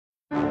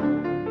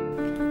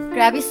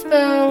Grab your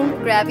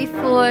spoon, grab your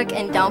fork,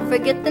 and don't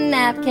forget the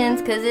napkins,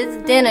 cause it's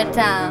dinner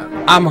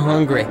time. I'm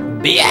hungry,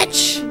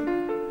 bitch!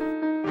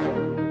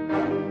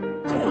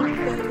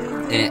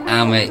 And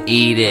I'ma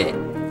eat it.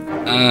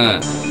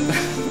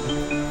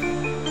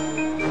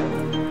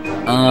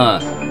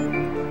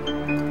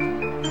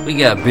 We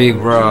got Big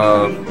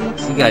Rob,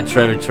 we got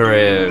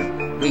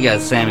Trev, we got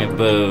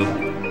SammyBOO.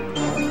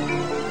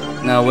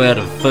 Now where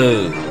the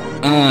food?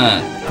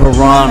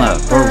 Pirahna,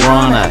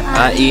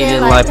 I eat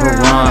it like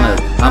piranhas.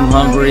 I'm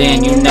hungry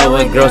and you know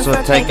it, girl, so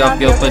take off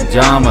your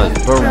pajamas.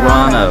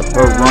 Pirahna,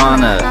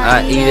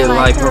 I eat it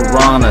like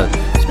piranhas.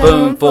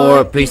 Spoon for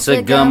a piece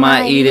of gum,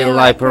 I eat it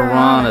like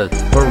piranhas.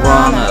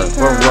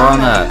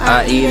 Pirahna,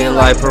 I eat it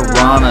like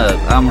piranhas.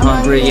 I'm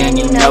hungry and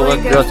you know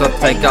it, girl, so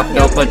take off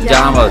your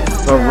pajamas.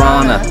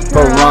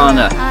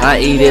 Pirahna, I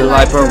eat it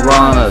like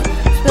piranhas.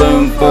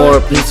 Spoon for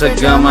a piece of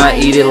gum, I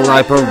eat it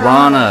like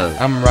piranhas.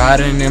 I'm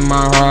riding in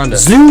my Honda.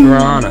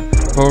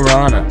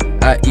 Pirahna,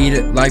 I eat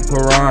it like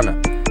piranha.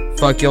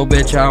 Fuck your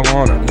bitch, I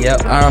wanna.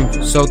 Yep, I'm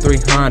so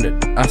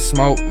 300. I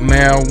smoke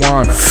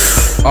marijuana.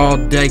 All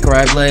day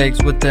crab legs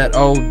with that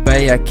old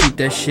bay. I keep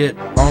that shit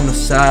on the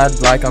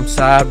side like I'm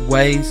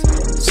sideways.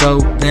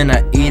 So then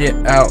I eat it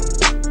out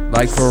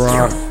like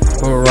piranha.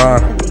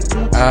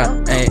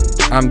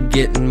 I'm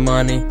getting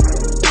money.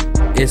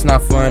 It's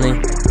not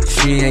funny.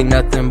 She ain't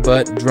nothing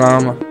but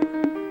drama.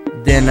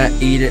 Then I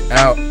eat it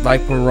out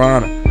like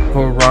piranha.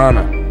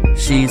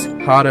 She's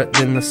hotter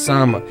than the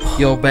summer.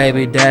 Your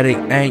baby daddy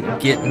ain't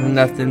getting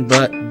nothing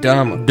but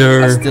dumber.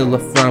 I steal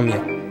it from you.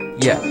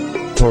 Yeah,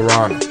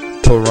 Pirahna.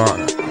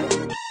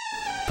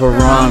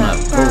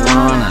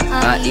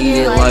 I eat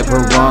it like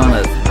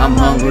piranhas. I'm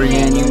hungry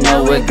and you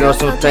know it, girl,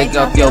 so take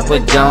off your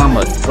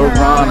pajamas.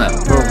 Pirahna,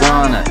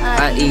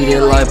 I eat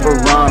it like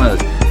piranhas.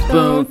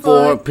 Spoon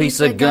for a piece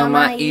of gum,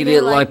 I eat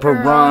it like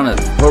piranhas.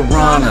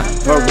 Pirahna,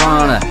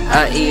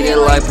 I eat it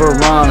like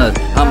piranhas.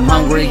 I'm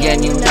hungry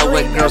and you know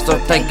it, girl, so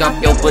take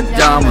off your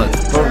pajamas.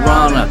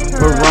 Pirahna,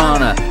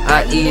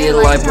 I eat it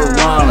like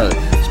piranhas.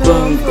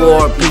 Spoon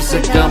for a piece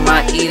of gum,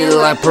 I eat it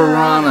like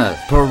piranhas.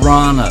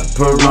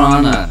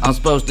 Pirahna, I'm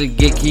supposed to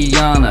get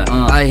Kiana.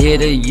 I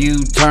hit a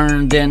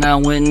U-turn, then I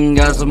went and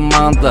got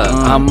Samantha.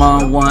 I'm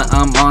on 1,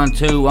 I'm on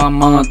 2,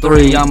 I'm on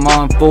 3, I'm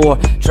on 4.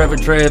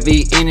 Trev,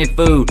 eat any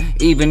food,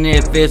 even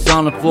if it's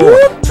on the floor.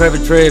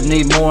 Trev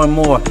need more and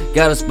more.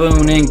 Got a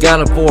spoon and got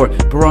a fork.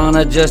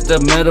 Pirahna just a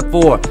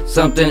metaphor,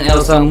 something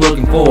else I'm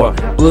looking for.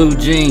 Blue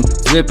jean,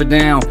 zip it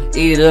down,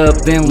 eat it up,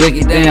 then lick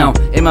it down.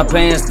 In my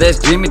pants, that's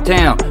Jimmy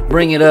Town.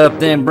 Bring it up,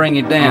 then bring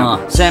it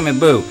down.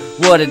 SammyBOO,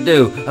 what it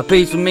do? A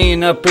piece for me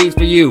and a piece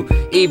for you.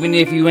 Even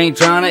if you ain't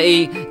trying to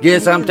eat,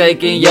 guess I'm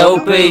taking your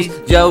piece.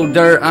 Joe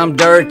Dirt, I'm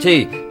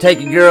dirty.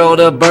 Take a girl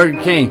to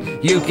Burger King.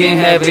 You can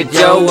have it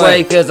your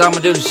way, cause I'ma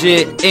do the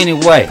shit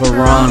anyway.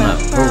 Pirahna,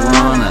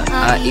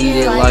 I eat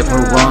it like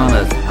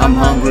piranhas. I'm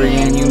hungry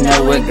and you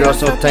know it, girl,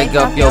 so take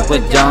off your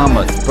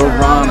pajamas.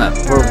 Pirahna,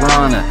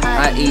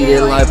 I eat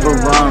it like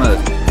piranhas.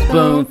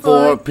 Spoon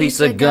for a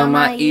piece of gum,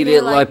 I eat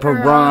it like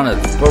piranhas.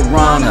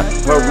 Pirahna,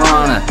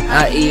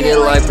 I eat it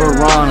like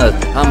piranhas.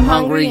 I'm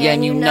hungry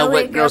and you know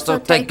it, girl, so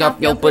take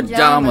off your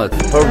pajamas.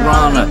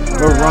 Pirahna,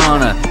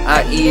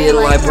 I eat it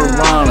like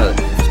piranhas.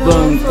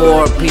 Spoon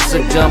for a piece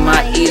of gum,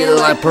 I eat it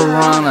like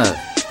piranhas.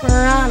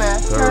 Pirahna,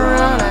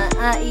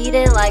 I eat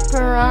it like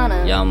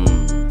piranha. Yum,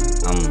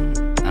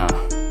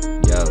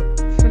 yo.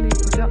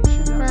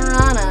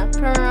 Pirahna,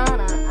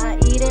 I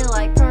eat it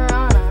like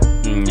piranha.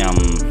 Yum,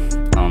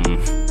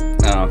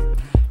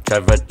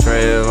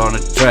 Trev on the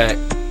track.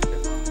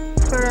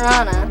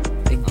 Pirahna.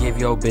 Give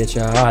your bitch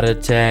a heart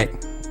attack.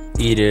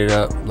 Eat it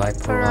up like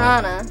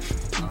piranha.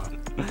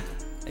 Pirahna.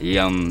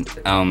 Yum,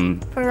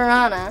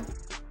 Pirahna.